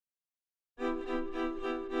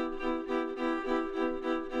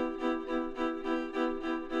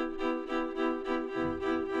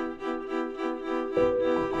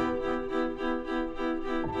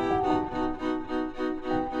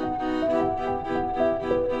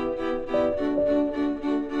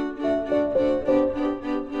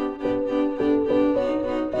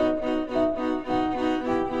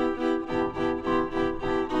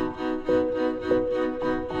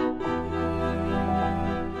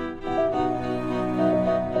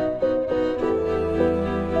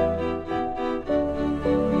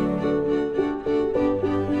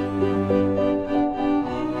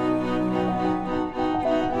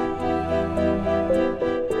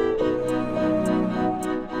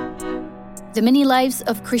The Many Lives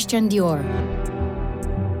of Christian Dior.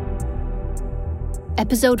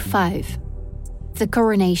 Episode 5. The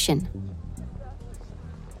Coronation.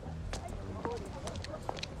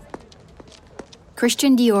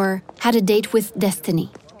 Christian Dior had a date with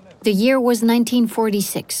destiny. The year was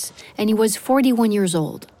 1946, and he was 41 years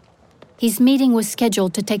old. His meeting was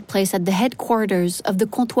scheduled to take place at the headquarters of the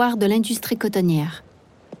Comptoir de l'Industrie Cotonnière,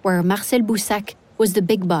 where Marcel Boussac was the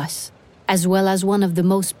big boss, as well as one of the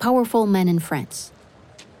most powerful men in France.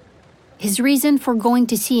 His reason for going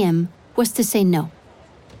to see him was to say no.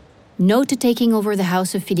 No to taking over the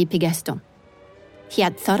house of Philippe Gaston. He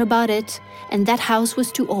had thought about it, and that house was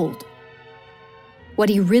too old. What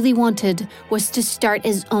he really wanted was to start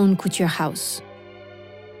his own couture house.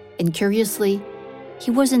 And curiously, he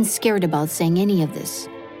wasn't scared about saying any of this.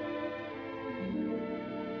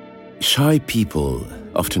 Shy people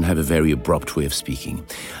often have a very abrupt way of speaking.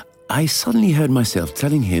 I suddenly heard myself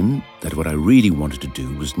telling him that what I really wanted to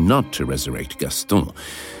do was not to resurrect Gaston,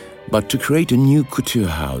 but to create a new couture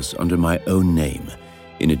house under my own name,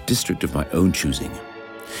 in a district of my own choosing.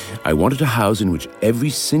 I wanted a house in which every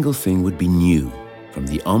single thing would be new, from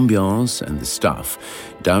the ambiance and the staff,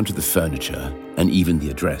 down to the furniture and even the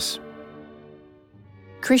address.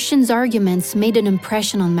 Christian's arguments made an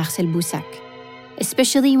impression on Marcel Boussac,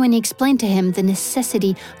 especially when he explained to him the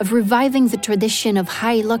necessity of reviving the tradition of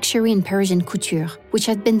high luxury in Parisian couture, which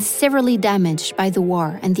had been severely damaged by the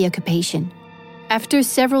war and the occupation. After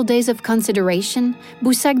several days of consideration,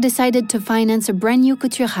 Boussac decided to finance a brand new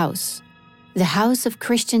couture house, the House of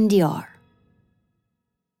Christian Dior.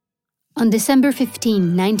 On December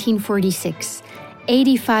 15, 1946,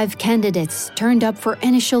 85 candidates turned up for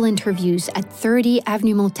initial interviews at 30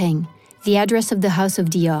 Avenue Montaigne, the address of the House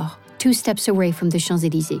of Dior, 2 steps away from the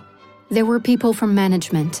Champs-Élysées. There were people from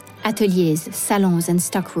management, ateliers, salons, and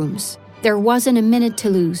stockrooms. There wasn't a minute to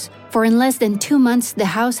lose, for in less than 2 months, the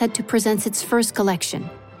house had to present its first collection.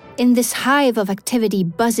 In this hive of activity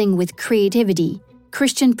buzzing with creativity,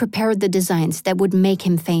 Christian prepared the designs that would make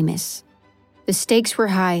him famous. The stakes were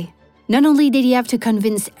high. Not only did he have to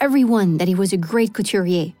convince everyone that he was a great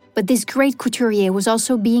couturier, but this great couturier was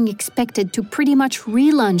also being expected to pretty much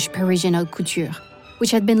relaunch Parisian haute couture,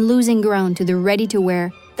 which had been losing ground to the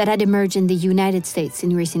ready-to-wear that had emerged in the United States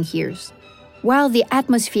in recent years. While the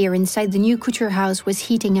atmosphere inside the new couture house was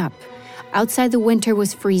heating up, outside the winter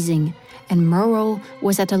was freezing, and morale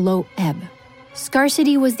was at a low ebb.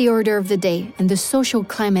 Scarcity was the order of the day, and the social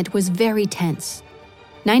climate was very tense.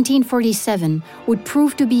 1947 would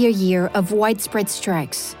prove to be a year of widespread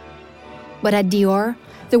strikes. But at Dior,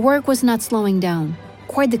 the work was not slowing down.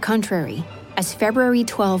 Quite the contrary, as February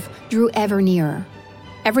 12 drew ever nearer.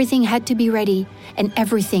 Everything had to be ready, and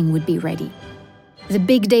everything would be ready. The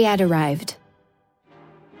big day had arrived.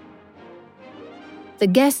 The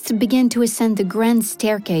guests began to ascend the grand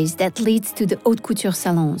staircase that leads to the haute couture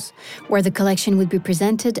salons, where the collection would be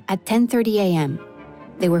presented at 10:30 a.m.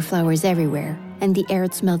 There were flowers everywhere, and the air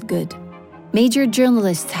smelled good. Major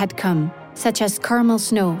journalists had come, such as Carmel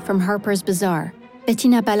Snow from Harper's Bazaar,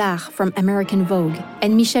 Bettina Ballard from American Vogue,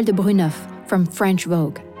 and Michel de Bruneuf from French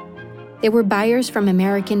Vogue. There were buyers from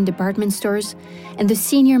American department stores and the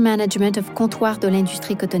senior management of Comptoir de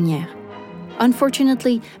l'Industrie Cotonnière.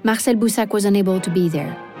 Unfortunately, Marcel Boussac was unable to be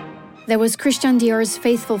there. There was Christian Dior's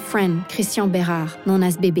faithful friend, Christian Bérard, known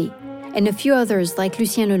as Bébé, and a few others like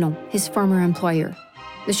Lucien Lelon, his former employer.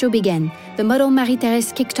 The show began. The model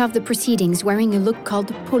Marie-Thérèse kicked off the proceedings wearing a look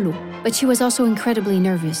called polo, but she was also incredibly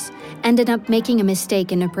nervous, ended up making a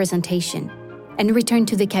mistake in her presentation, and returned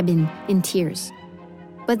to the cabin in tears.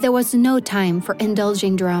 But there was no time for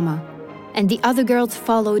indulging drama, and the other girls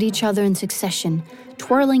followed each other in succession,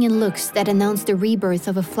 twirling in looks that announced the rebirth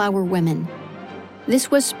of a flower woman.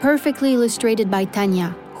 This was perfectly illustrated by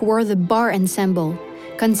Tanya, who wore the bar ensemble,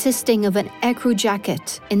 consisting of an écrou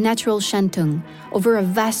jacket in natural shantung over a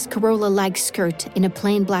vast Corolla-like skirt in a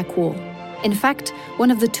plain black wool. In fact,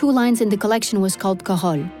 one of the 2 lines in the collection was called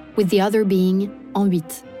Corolle, with the other being en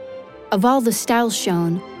huit. Of all the styles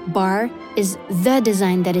shown, bar is the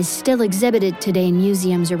design that is still exhibited today in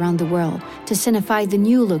museums around the world to signify the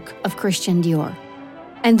new look of Christian Dior.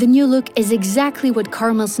 And the new look is exactly what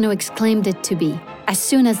Carmel Snow exclaimed it to be, as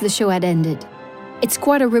soon as the show had ended. "It's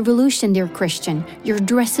quite a revolution, dear Christian. Your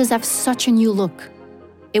dresses have such a new look."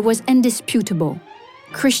 It was indisputable.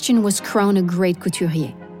 Christian was crowned a great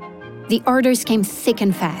couturier. The orders came thick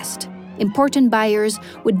and fast. Important buyers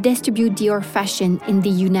would distribute Dior fashion in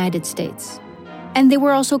the United States. And they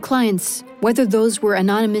were also clients, whether those were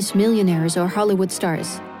anonymous millionaires or Hollywood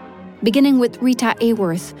stars. Beginning with Rita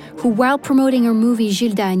Hayworth, who while promoting her movie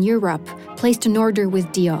Gilda in Europe, placed an order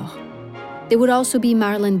with Dior. There would also be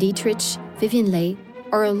Marlene Dietrich, Vivian Leigh,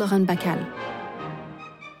 or Laurent Bacall.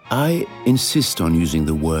 I insist on using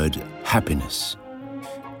the word happiness.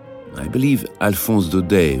 I believe Alphonse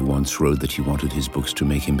Daudet once wrote that he wanted his books to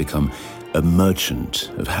make him become a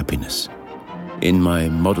merchant of happiness. In my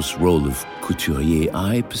modest role of couturier,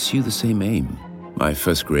 I pursue the same aim. My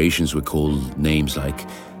first creations were called names like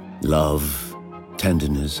love,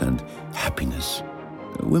 tenderness, and happiness.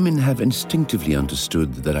 Women have instinctively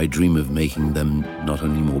understood that I dream of making them not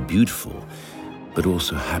only more beautiful, but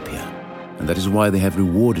also happier. And that is why they have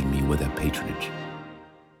rewarded me with their patronage.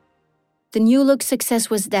 The new look's success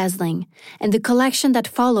was dazzling, and the collection that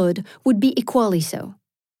followed would be equally so.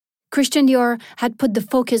 Christian Dior had put the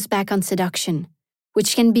focus back on seduction,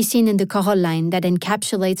 which can be seen in the Corolle line that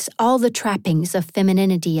encapsulates all the trappings of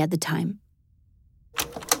femininity at the time.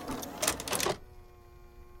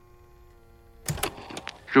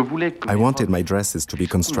 I wanted my dresses to be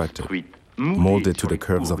constructed, molded to the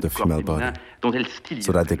curves of the female body,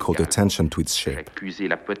 so that they called attention to its shape.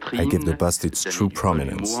 I gave the bust its true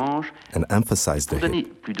prominence and emphasized the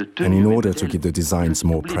hip. And in order to give the designs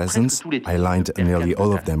more presence, I lined nearly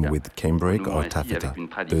all of them with cambric or taffeta,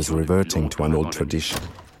 thus reverting to an old tradition.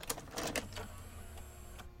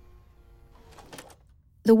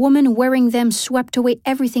 The women wearing them swept away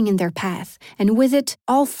everything in their path, and with it,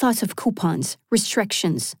 all thoughts of coupons,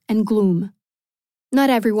 restrictions, and gloom.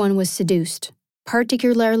 Not everyone was seduced,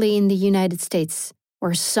 particularly in the United States,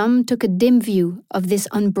 where some took a dim view of this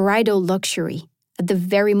unbridled luxury at the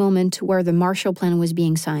very moment where the Marshall Plan was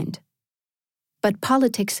being signed. But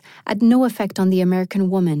politics had no effect on the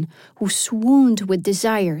American woman, who swooned with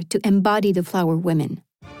desire to embody the flower women.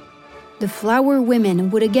 The flower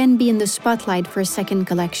women would again be in the spotlight for a second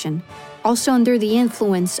collection, also under the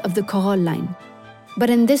influence of the Corolle line.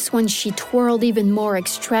 But in this one, she twirled even more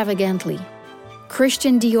extravagantly.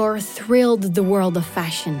 Christian Dior thrilled the world of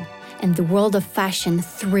fashion, and the world of fashion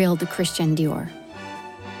thrilled Christian Dior.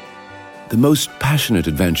 The most passionate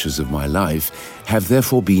adventures of my life have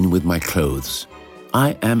therefore been with my clothes.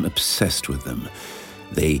 I am obsessed with them.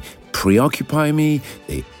 They preoccupy me,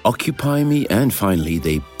 they occupy me, and finally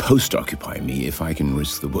they post-occupy me, if I can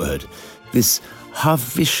risk the word. This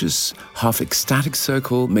half-vicious, half-ecstatic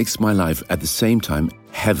circle makes my life at the same time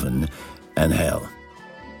heaven and hell.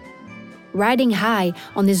 Riding high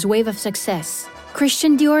on this wave of success,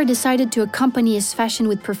 Christian Dior decided to accompany his fashion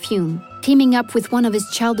with perfume, teaming up with one of his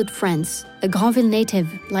childhood friends, a Granville native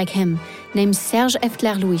like him, named Serge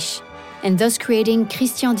Efler-Louis, and thus creating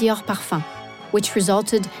Christian Dior Parfum, which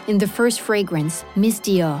resulted in the first fragrance, Miss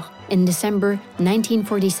Dior, in December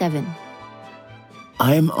 1947.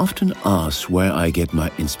 I am often asked where I get my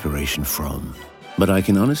inspiration from, but I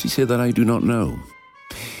can honestly say that I do not know.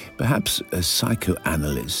 Perhaps a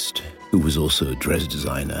psychoanalyst, who was also a dress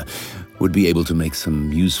designer, would be able to make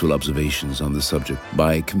some useful observations on the subject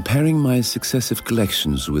by comparing my successive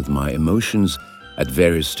collections with my emotions at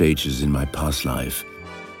various stages in my past life.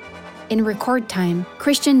 In record time,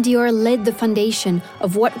 Christian Dior laid the foundation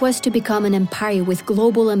of what was to become an empire with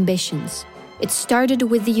global ambitions. It started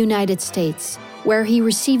with the United States, where he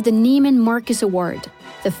received the Neiman Marcus Award,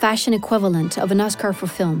 the fashion equivalent of an Oscar for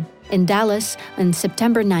film, in Dallas on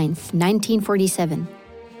September 9, 1947.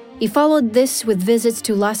 He followed this with visits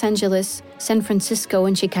to Los Angeles, San Francisco,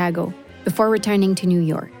 and Chicago, before returning to New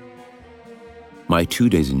York. My 2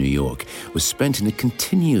 days in New York was spent in a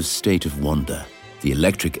continuous state of wonder. The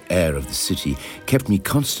electric air of the city kept me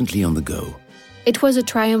constantly on the go. It was a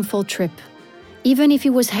triumphal trip, even if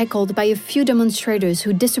he was heckled by a few demonstrators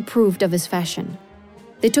who disapproved of his fashion.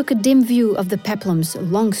 They took a dim view of the peplums,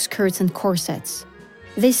 long skirts, and corsets.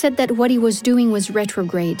 They said that what he was doing was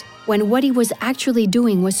retrograde, when what he was actually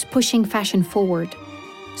doing was pushing fashion forward.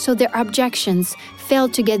 So their objections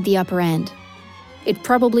failed to get the upper hand. It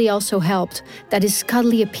probably also helped that his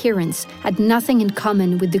cuddly appearance had nothing in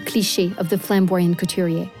common with the cliché of the flamboyant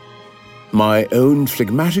couturier. My own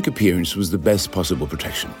phlegmatic appearance was the best possible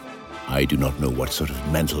protection. I do not know what sort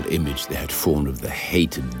of mental image they had formed of the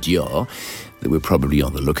hated Dior. They were probably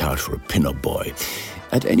on the lookout for a pin-up boy.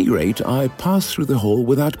 At any rate, I passed through the hall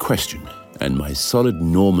without question, and my solid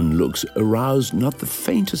Norman looks aroused not the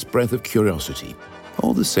faintest breath of curiosity.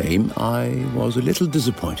 All the same, I was a little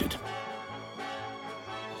disappointed.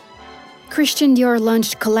 Christian Dior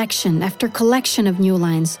launched collection after collection of new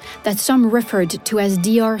lines that some referred to as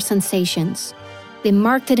Dior sensations. They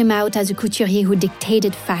marketed him out as a couturier who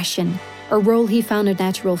dictated fashion, a role he found a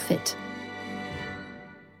natural fit.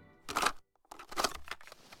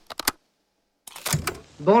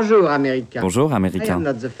 Bonjour, Américain. Bonjour, Américain.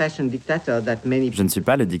 Je ne suis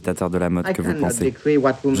pas le dictateur de la mode que vous pensez.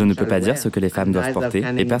 Je ne peux pas dire ce que les femmes doivent porter,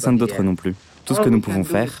 et personne d'autre non plus. Tout ce que nous pouvons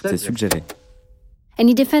faire, c'est suggérer. and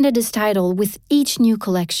he defended his title with each new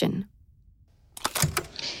collection.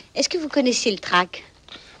 Est-ce que vous connaissez le trac?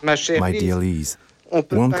 My dear Lise,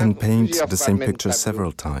 one can paint the same picture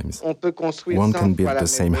several times. One can build the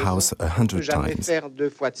same house 100 times.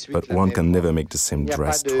 But one can never make the same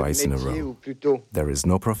dress twice in a row. There is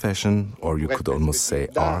no profession, or you could almost say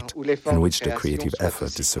art, in which the creative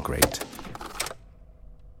effort is so great.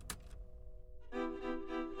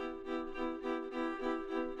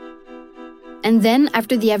 And then,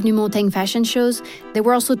 after the Avenue Montaigne fashion shows, there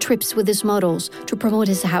were also trips with his models to promote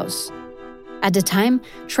his house. At the time,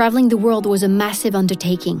 traveling the world was a massive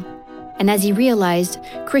undertaking. And as he realized,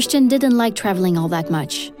 Christian didn't like traveling all that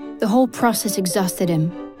much. The whole process exhausted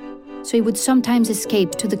him. So he would sometimes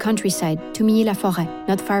escape to the countryside, to Milly-la-Forêt,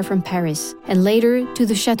 not far from Paris, and later to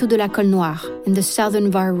the Château de la Colle Noire in the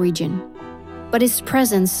southern Var region. But his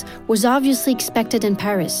presence was obviously expected in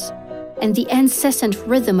Paris, and the incessant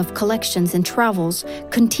rhythm of collections and travels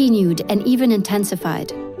continued and even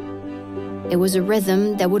intensified. It was a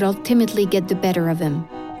rhythm that would ultimately get the better of him.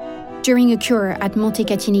 During a cure at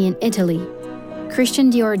Montecatini in Italy,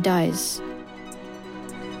 Christian Dior dies.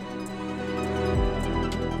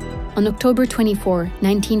 On October 24,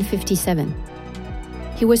 1957.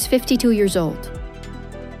 He was 52 years old.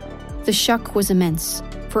 The shock was immense,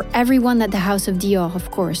 for everyone at the House of Dior,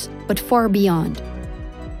 of course, but far beyond.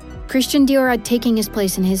 Christian Dior had taken his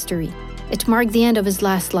place in history. It marked the end of his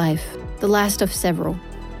last life, the last of several.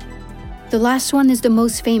 The last one is the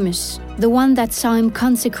most famous, the one that saw him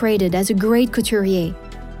consecrated as a great couturier.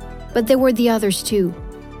 But there were the others too,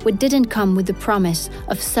 which didn't come with the promise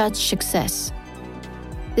of such success.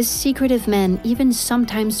 This secretive man even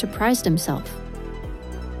sometimes surprised himself.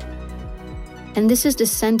 And this is the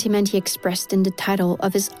sentiment he expressed in the title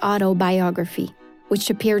of his autobiography, which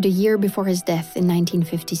appeared a year before his death in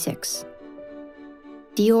 1956.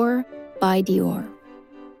 Dior by Dior.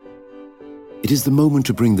 It is the moment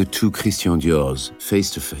to bring the two Christian Diors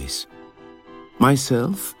face to face.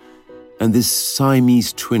 Myself and this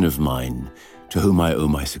Siamese twin of mine to whom I owe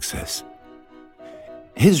my success.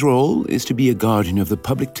 His role is to be a guardian of the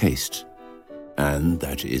public taste, and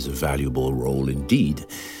that is a valuable role indeed.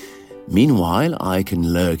 Meanwhile, I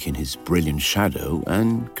can lurk in his brilliant shadow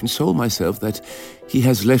and console myself that he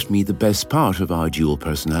has left me the best part of our dual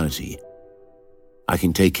personality. I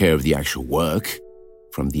can take care of the actual work,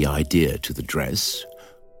 from the idea to the dress,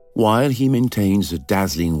 while he maintains a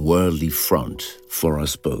dazzling worldly front for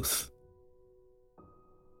us both.